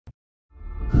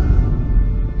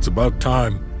It's about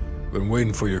time. Been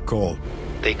waiting for your call.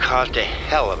 They caused a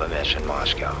hell of a mess in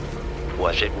Moscow.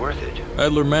 Was it worth it?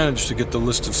 Adler managed to get the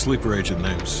list of sleeper agent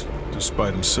names,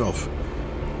 despite himself.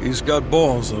 He's got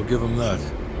balls, I'll give him that.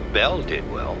 Bell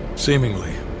did well.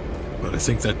 Seemingly. But I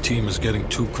think that team is getting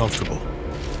too comfortable.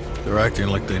 They're acting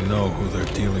like they know who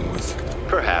they're dealing with.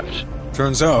 Perhaps.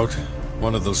 Turns out,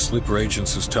 one of those sleeper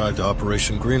agents is tied to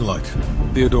Operation Greenlight.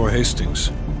 Theodore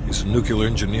Hastings. He's a nuclear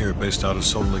engineer based out of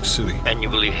Salt Lake City. And you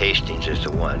believe Hastings is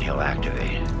the one he'll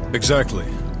activate? Exactly.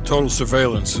 Total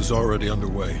surveillance is already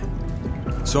underway.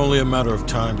 It's only a matter of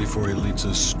time before he leads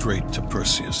us straight to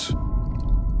Perseus.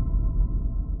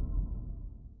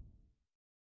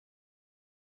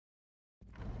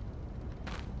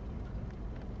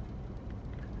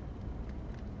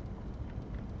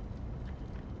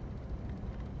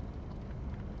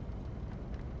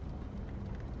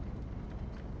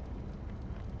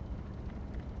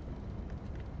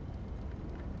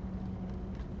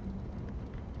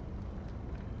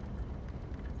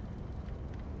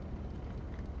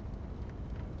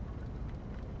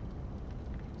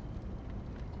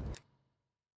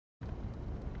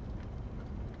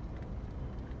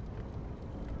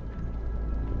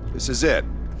 This is it.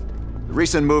 The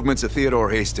recent movements of Theodore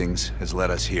Hastings has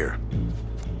led us here.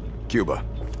 Cuba.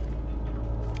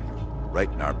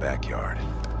 Right in our backyard.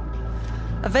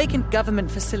 A vacant government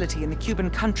facility in the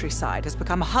Cuban countryside has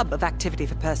become a hub of activity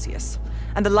for Perseus,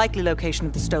 and the likely location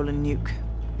of the stolen nuke.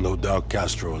 No doubt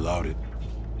Castro allowed it.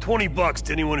 $20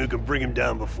 to anyone who can bring him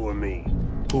down before me.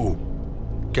 Who?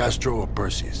 Castro or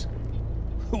Perseus?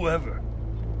 Whoever.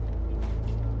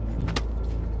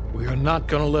 We are not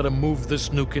gonna let him move this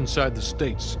nuke inside the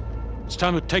States. It's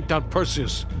time to take down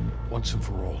Perseus, once and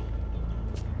for all.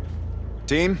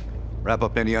 Team, wrap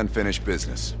up any unfinished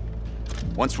business.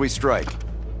 Once we strike,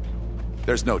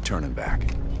 there's no turning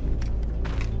back.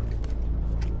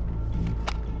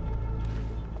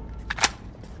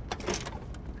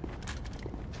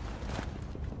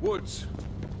 Woods.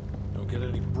 Don't get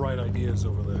any bright ideas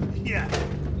over there. Yeah,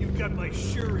 you've got my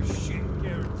sure as shit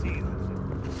guarantee.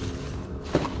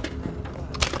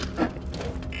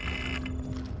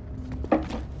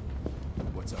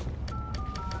 What's up?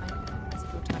 It's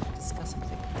your time to discuss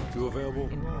something. You available?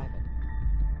 In private.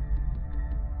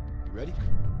 You ready?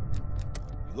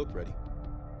 You look ready.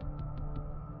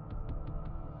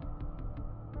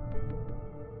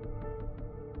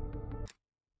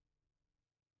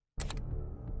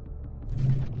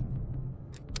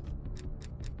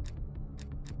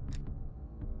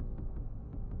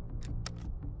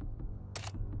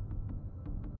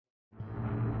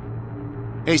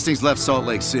 Hastings left Salt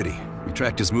Lake City. We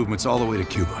tracked his movements all the way to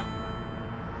Cuba.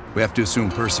 We have to assume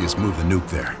Perseus moved the nuke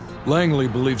there. Langley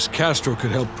believes Castro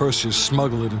could help Perseus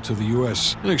smuggle it into the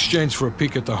U.S. in exchange for a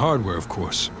peek at the hardware, of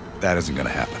course. That isn't gonna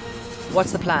happen.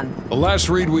 What's the plan? The last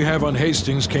read we have on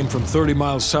Hastings came from 30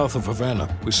 miles south of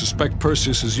Havana. We suspect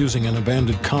Perseus is using an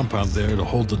abandoned compound there to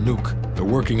hold the nuke. They're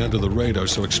working under the radar,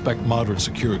 so expect moderate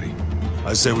security.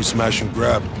 I say we smash and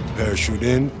grab. Parachute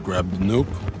in, grab the nuke,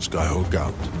 skyhook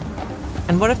out.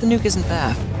 And what if the nuke isn't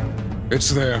there? It's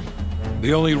there.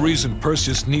 The only reason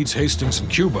Perseus needs Hastings in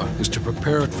Cuba is to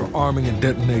prepare it for arming and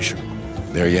detonation.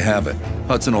 There you have it.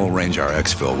 Hudson will arrange our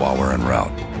exfil while we're en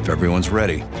route. If everyone's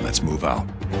ready, let's move out.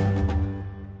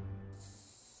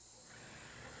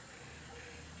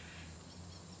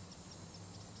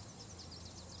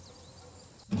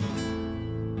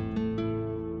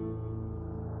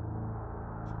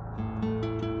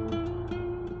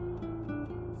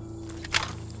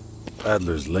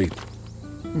 Adler's late.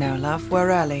 No, love,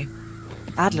 we're early.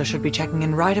 Adler should be checking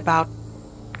in right about...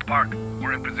 Park,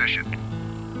 we're in position.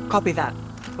 Copy that.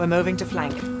 We're moving to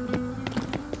flank.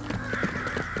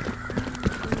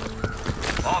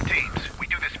 All teams, we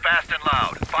do this fast and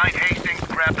loud. Find Hastings,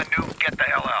 grab the nuke, get the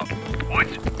hell out.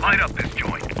 Woods, light up this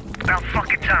joint. About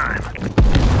fucking time.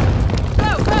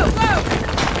 Go, go, go!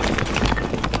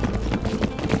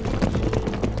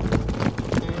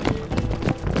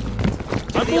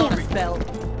 Be honest, Bell.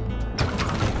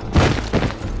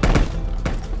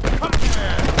 Come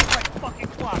here! Like fucking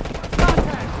clock.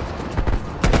 Contact!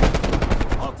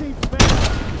 All teams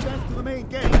advance to the main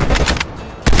gate.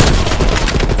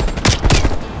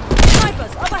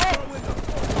 Snipers, up ahead!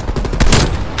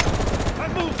 I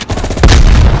move!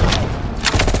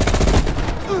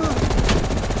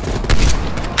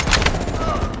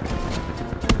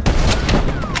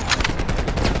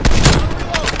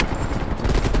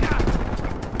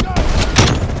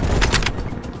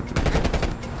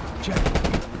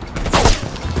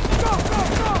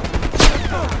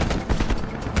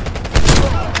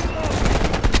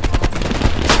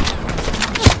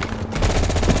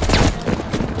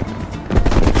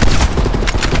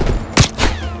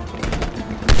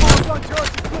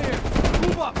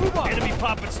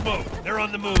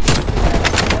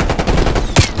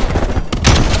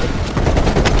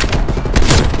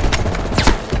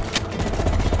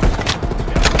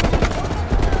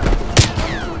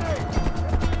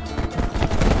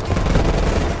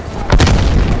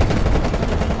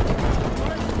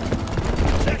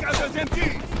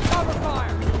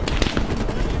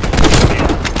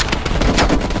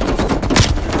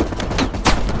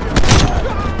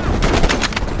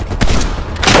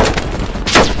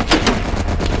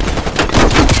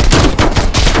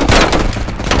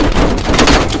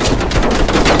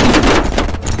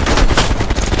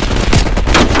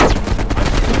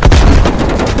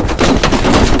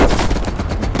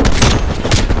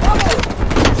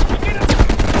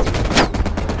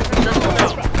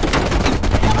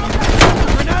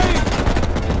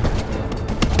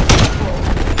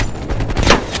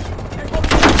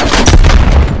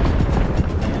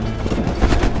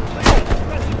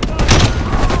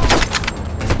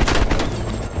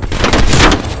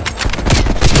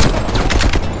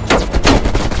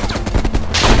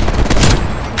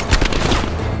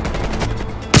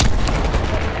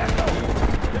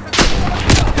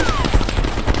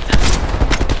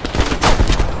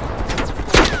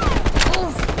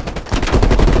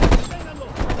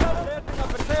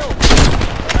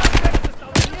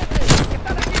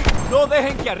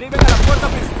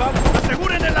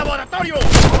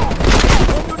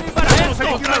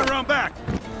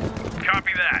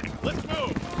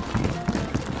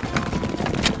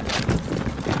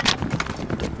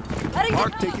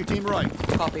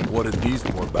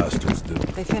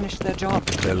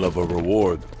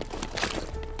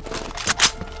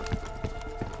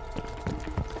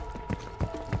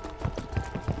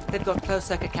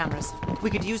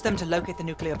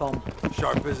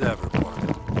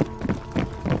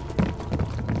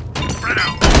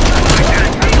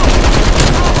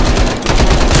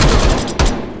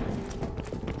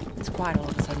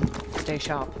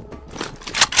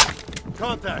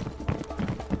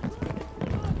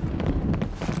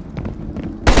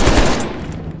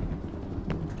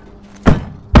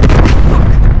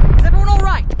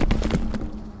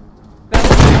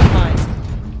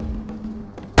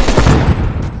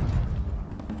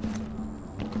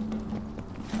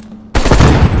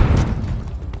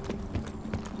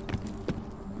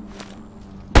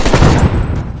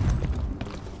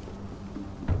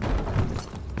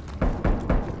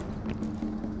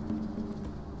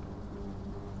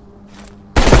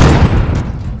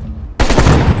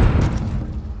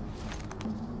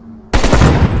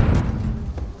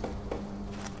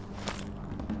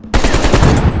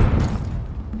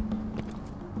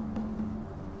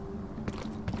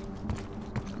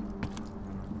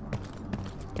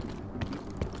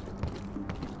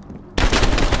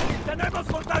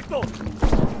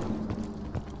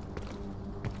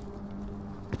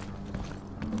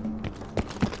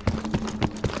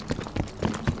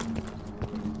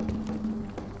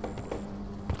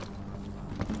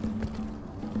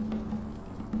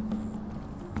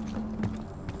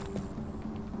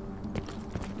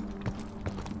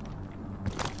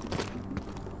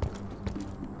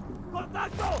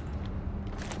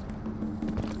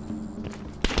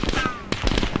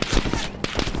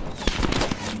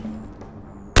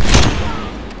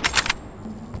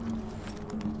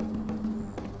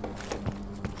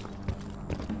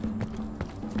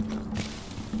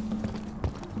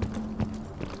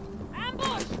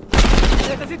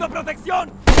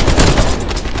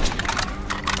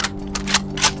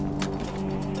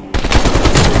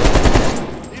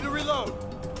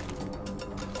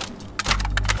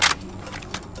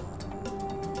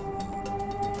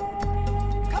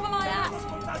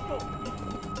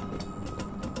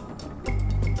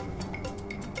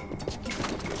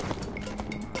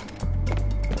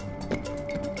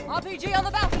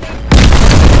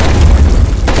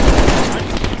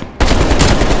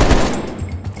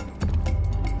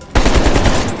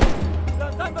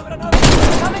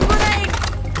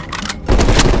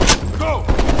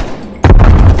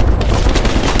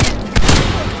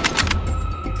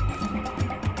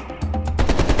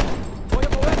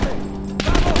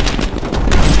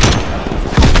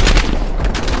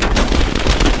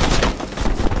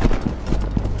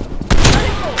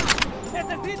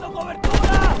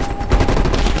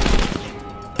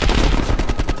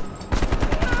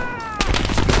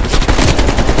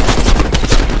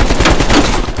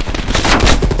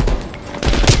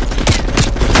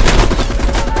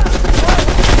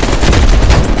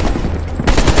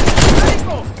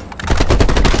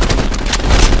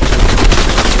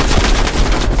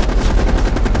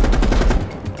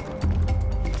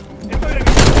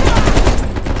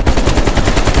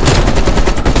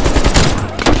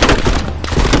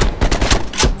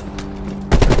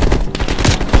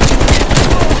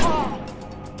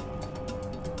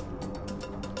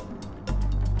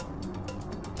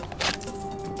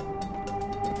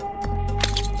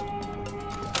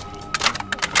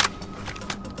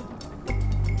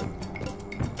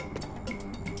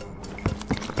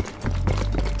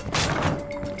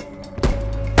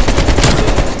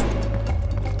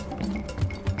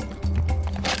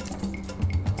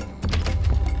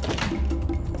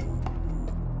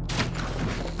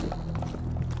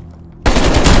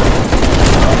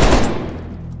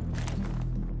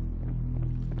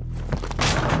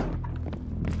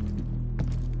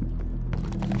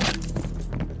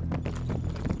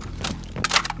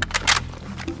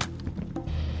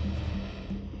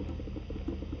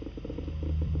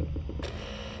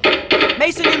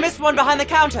 Mason, you missed one behind the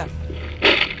counter.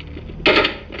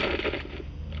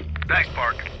 Thanks,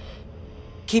 Park.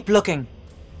 Keep looking.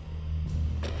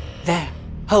 There.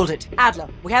 Hold it. Adler,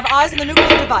 we have eyes on the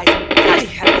nuclear device. Bloody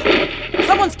hell.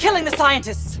 Someone's killing the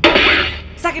scientists. Where?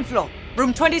 Second floor,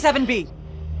 room 27B.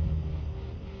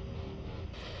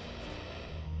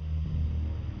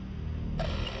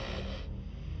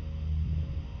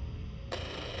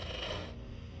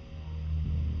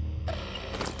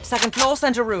 Second floor,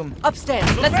 center room.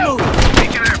 Upstairs. Let's move.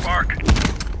 Meet you there, Park.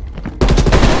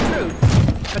 Rude,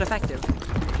 but effective.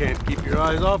 Can't keep your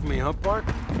eyes off me, huh, Park?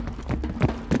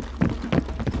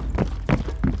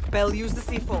 Bell, use the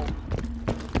C4.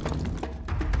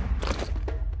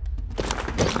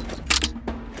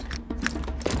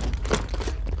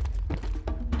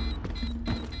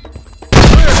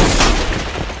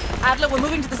 Adler, we're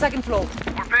moving to the second floor.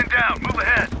 We're pinned down. Move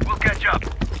ahead. We'll catch up.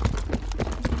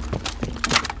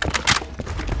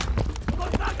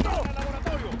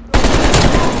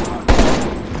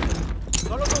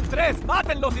 ¡Solo son tres!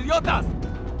 ¡Mátenlos, idiotas!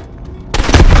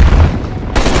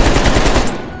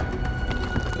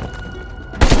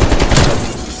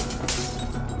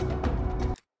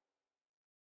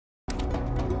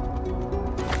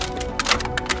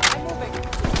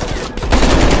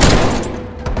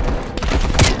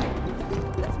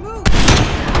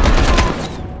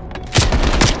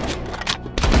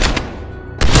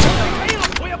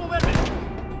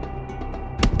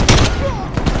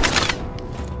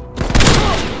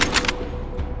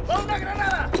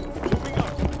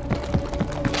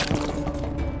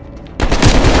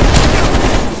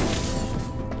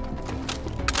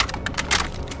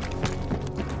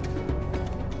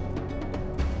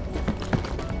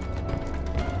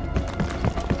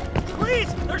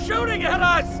 They're shooting at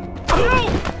us! No!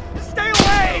 Stay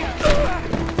away!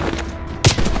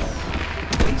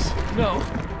 Please, no.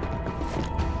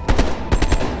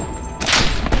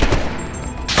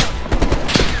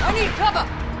 I need cover!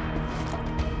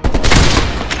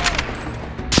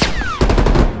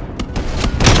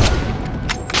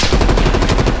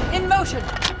 In motion!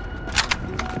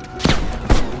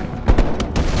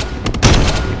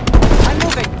 I'm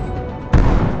moving!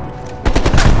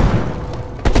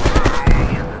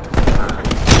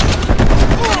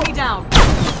 Enemy down!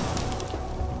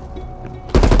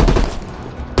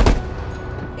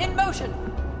 In motion!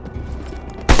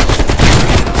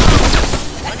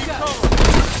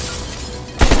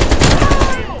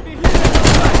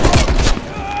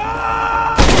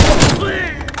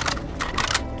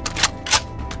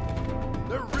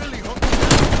 They're really hooking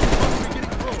down. We're getting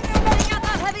close. Getting out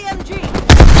that heavy MG!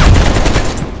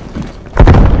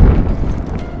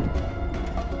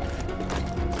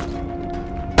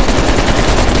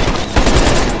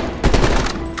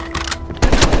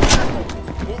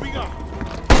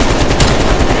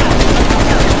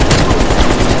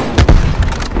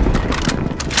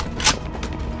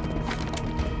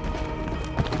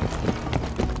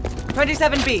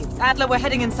 27B. Adler, we're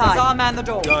heading inside. Azar, man the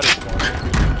door. Got it, Park.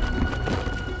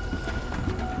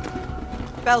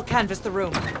 Bell, canvass the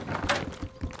room.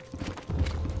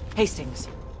 Hastings,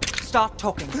 start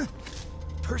talking.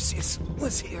 Perseus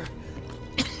was here.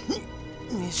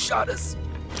 He shot us.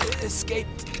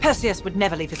 Escaped. Perseus would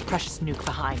never leave his precious nuke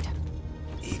behind.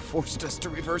 He forced us to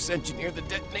reverse engineer the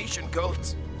detonation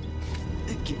codes.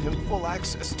 Give him full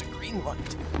access to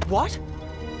Greenlight. What?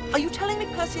 Are you telling me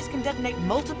Perseus can detonate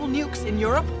multiple nukes in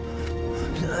Europe?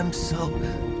 I'm so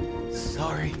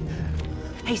sorry.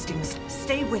 Hastings,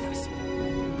 stay with us.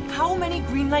 How many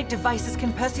Greenlight devices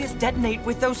can Perseus detonate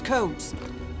with those codes?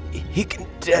 He can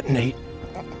detonate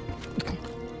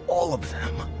all of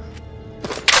them.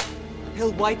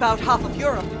 He'll wipe out half of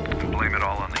Europe. Blame it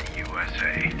all on the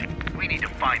USA. We need to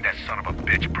find that son of a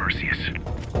bitch, Perseus.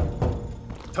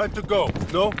 Time to go.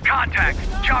 No? Contact!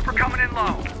 Chopper coming in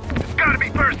low. It's gotta be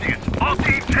Perseus. All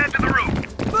teams head to the roof.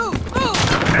 Move! Move!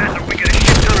 Adler, we get a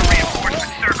shit ton of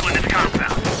reinforcements circling this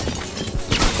compound.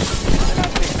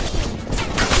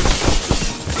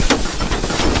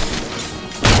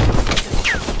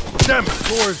 Damn it,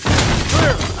 doors.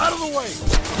 Clear! Out of the way!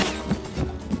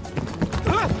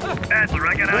 Adler,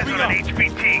 I got eyes on an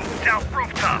HVT. South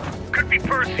rooftop. Could be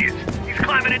Perseus. He's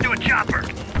climbing into a chopper.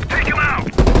 Take him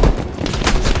out!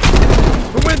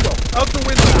 The window! Out the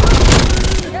window!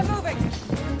 Get moving!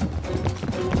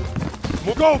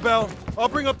 We'll go, Bell. I'll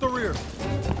bring up the rear. Fuck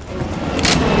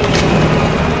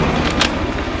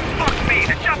me!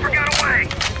 The chopper got away!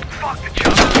 Fuck the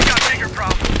chopper! We got bigger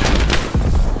problems.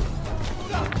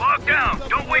 Log down!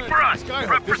 Don't wait for us!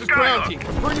 Prep for This is ground Skyhook! team.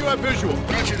 Confirm you have visual.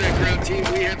 Roger that, ground team.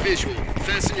 We have visual.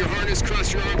 Fasten your harness,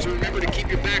 cross your arms, and remember to keep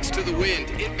your backs to the wind.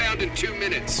 Inbound in 2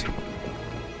 minutes.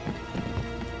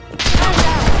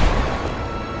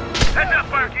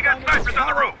 Snipers on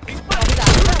the roof!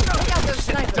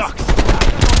 Ducks!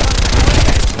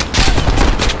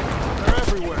 They're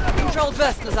everywhere. Controlled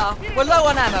burst, Lazar. We're low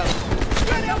on ammo.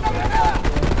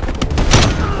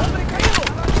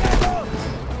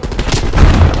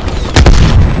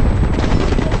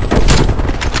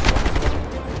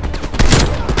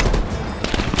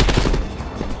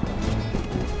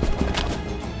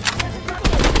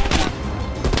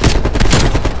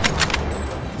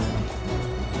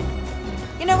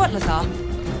 You know what, Lazar?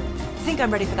 I think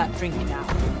I'm ready for that drink now.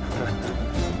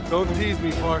 Don't tease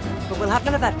me, Park. But we'll have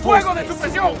none of that force Fuego de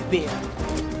supresión! beer.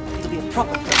 It'll be a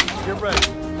proper drink. Get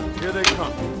ready. Here they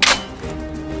come.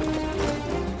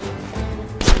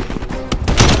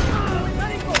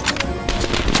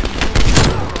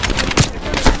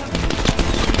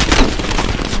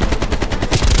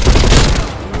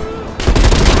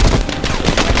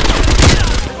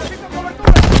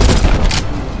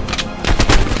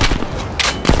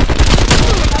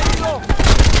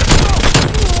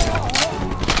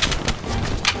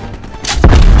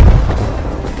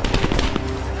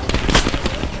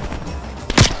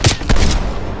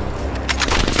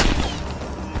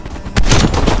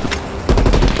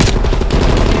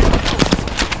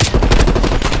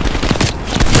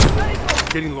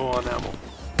 Getting low on ammo.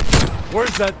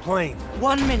 Where's that plane?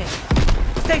 1 minute.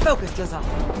 Stay focused, Lazar.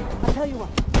 I'll tell you what.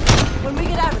 When we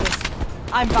get out of this,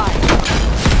 I'm buying.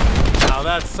 Now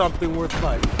that's something worth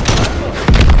fighting.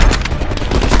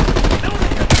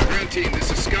 Ground team,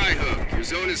 this is Skyhook. Your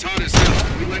zone is hot as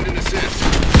hell. We lend an assist.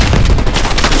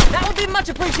 That would be much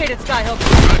appreciated, Skyhook.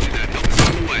 Roger that. Help is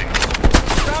on the way.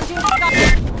 Ground team, stop.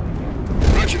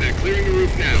 Roger that. Clearing the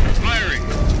roof now. Firing.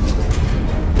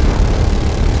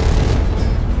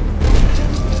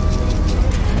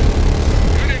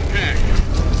 Good impact.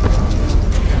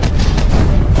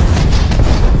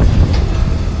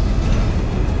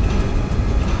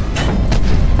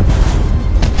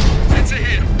 That's a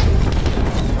hit.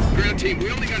 Ground team,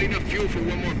 we only got enough fuel for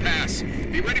one more pass.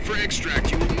 Be ready for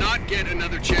extract. You will not get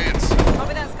another chance.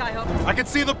 Copy that, Skyhook. I can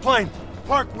see the plane.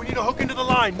 Park, we need to hook into the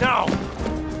line now.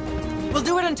 We'll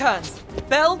do it in turns.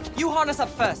 Bell, you harness up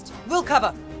first. We'll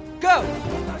cover. Go!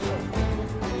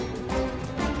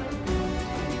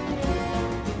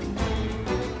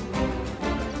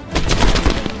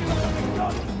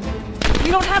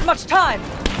 We don't have much time.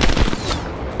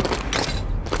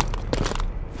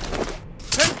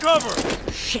 Take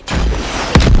cover. Shit.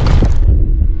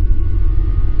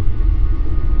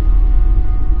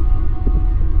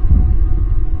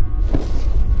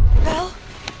 Bell?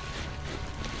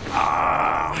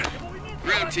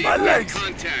 Ground team, My we have legs.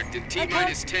 contact in I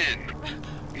T-minus can't 10,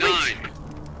 9,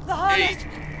 The harness.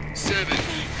 8, 7,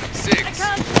 6,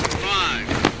 can't.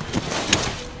 5.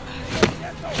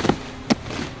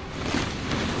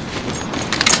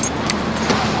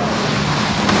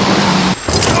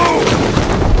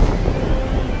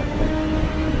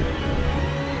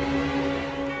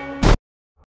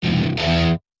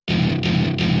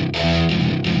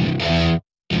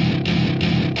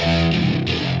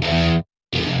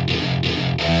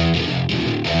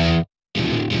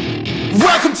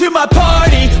 Welcome to my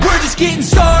party, we're just getting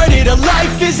started. A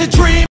life is a dream.